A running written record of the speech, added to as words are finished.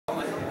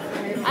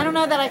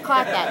don't know that I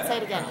caught that. Say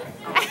it again.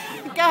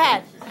 Go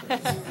ahead.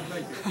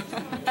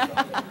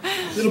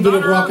 A little bit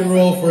of rock and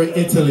roll for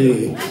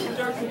Italy.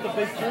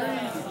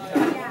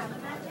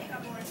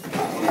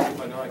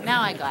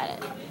 Now I got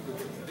it.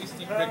 These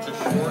deep picks are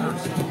shorter.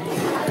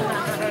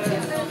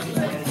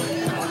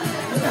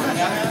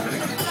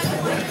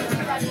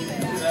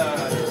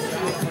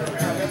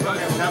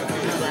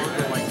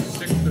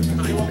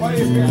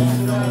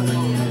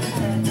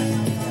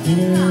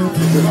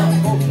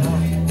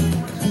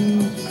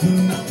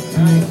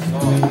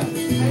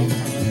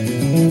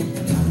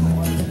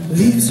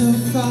 Leaves are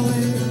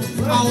falling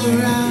all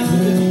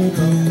around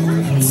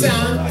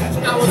town.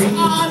 I was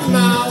on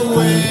my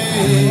way.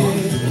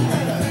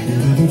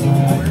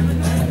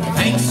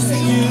 Thanks to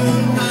you,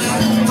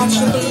 I'm much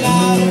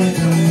obliged.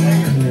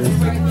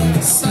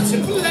 Such a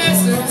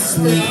pleasant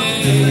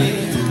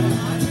stay.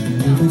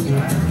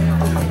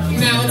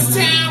 Now it's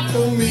time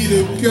for me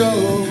to go.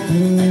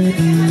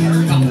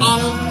 The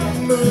autumn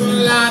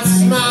moonlight's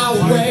my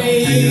way.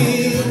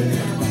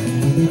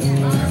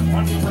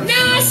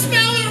 Now I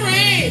smell the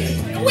rain,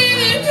 the wind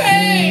and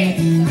pain,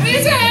 and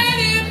it's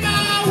heading my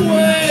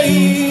way.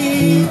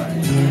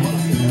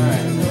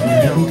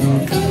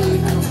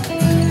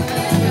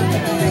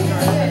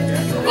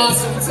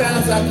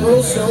 Sometimes I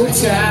grow so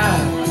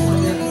tired,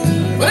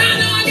 but I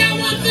know I got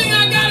one thing I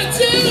gotta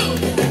do.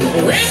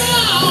 Ramble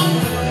on.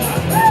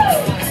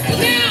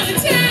 Now the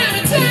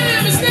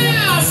time is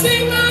now.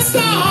 Sing my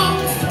song.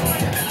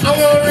 I'm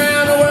going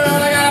around the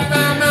world. I gotta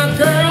find my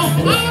girl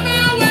on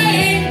my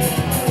way.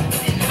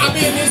 I've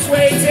been this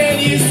way 10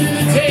 years to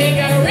the day.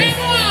 Gotta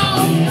ramble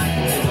on.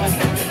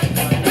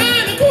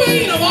 Find the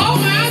queen of all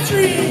my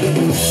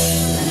dreams.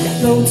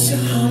 No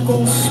time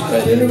gonna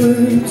spread the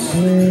roots.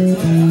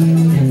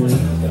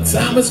 The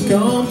time has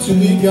come to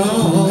be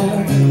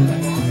gone.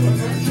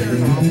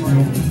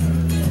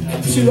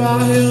 To our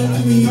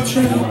help we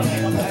try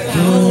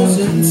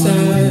 1,000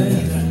 times.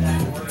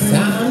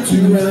 Time to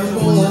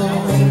ramble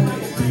on.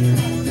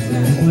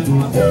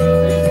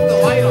 The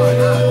light on,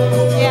 huh?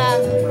 Yeah, a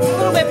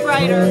little bit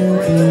brighter. A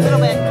little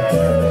bit.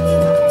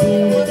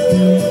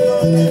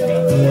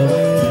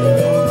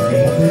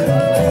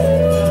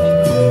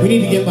 We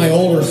need to get my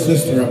older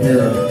sister up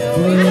here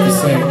to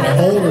sing. My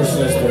older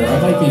sister. I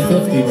might be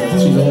 50, but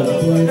she's older.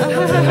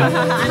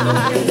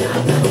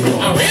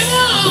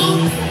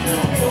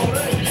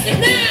 And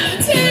now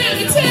the time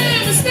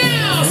is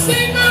now.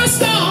 Sing my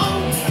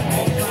song.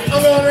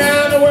 I'm going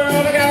around the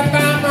world. I gotta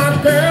find my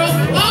girl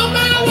on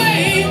my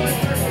way.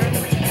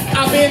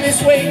 I've been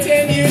this way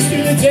 10 years to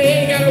the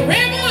day. Gotta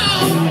ramble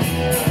on.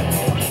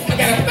 I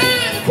gotta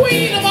find the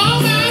queen of all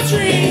my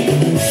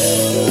dreams.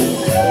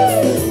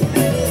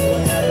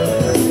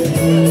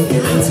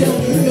 I'll tell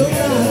you no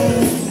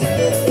lies.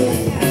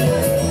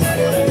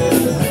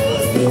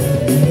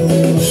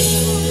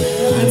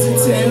 Lies to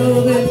tell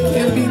that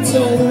can't be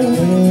told.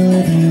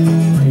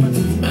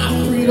 My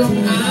freedom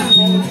I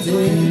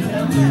did.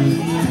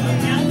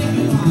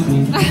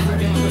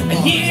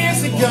 Years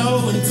ago,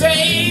 in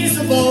days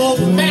of old,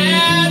 the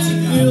magic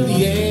filled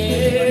the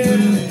air.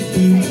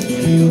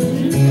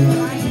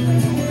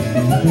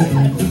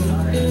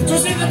 It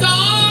was in the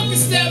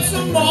darkest depths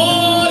of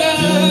mortar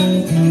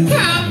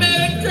I met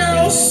a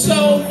girl so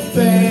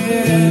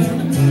fair.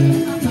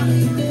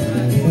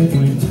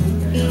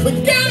 But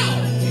God,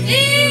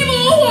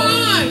 evil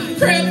one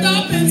crept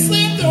up and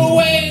slipped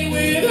away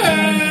with her,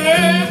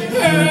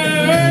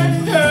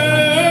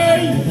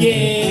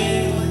 yeah.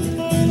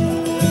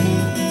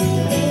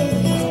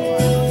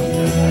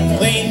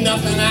 Ain't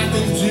nothing I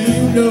can do,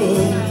 no.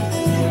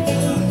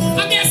 I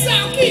guess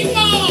I'll keep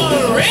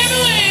on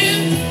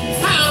rambling.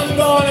 I'm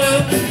gonna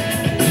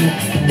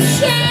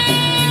shout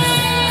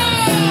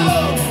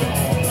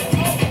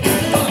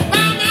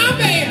about my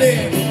baby.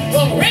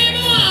 Gonna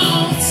ramble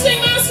on, sing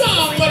my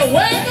song, gonna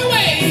work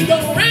away, go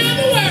around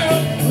the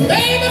world,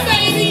 baby,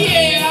 baby,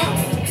 yeah.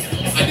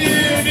 I do,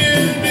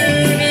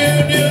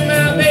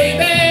 my baby.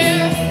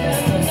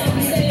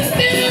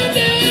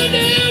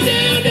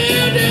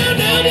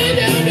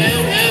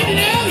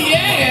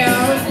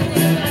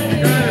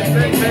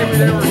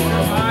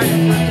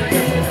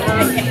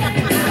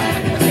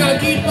 Gotta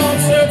keep on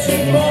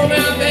searching for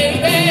my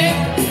baby.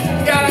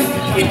 Gotta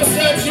keep on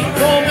searching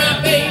for my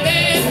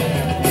baby.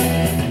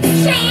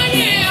 Oh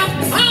yeah,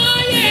 oh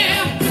yeah,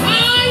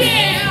 oh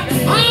yeah,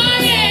 oh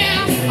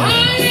yeah,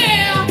 oh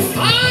yeah,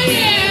 oh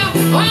yeah,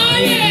 oh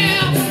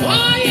yeah,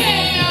 oh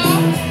yeah.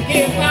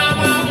 Can't find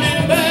my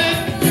bluebird.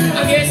 I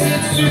guess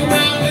it's to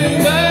my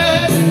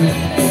bluebird.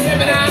 Yeah,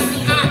 but I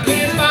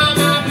can't find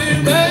my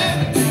bluebird.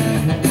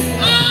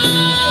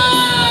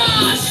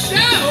 Oh,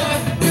 sure,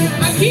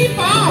 I keep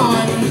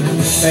on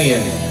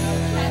saying.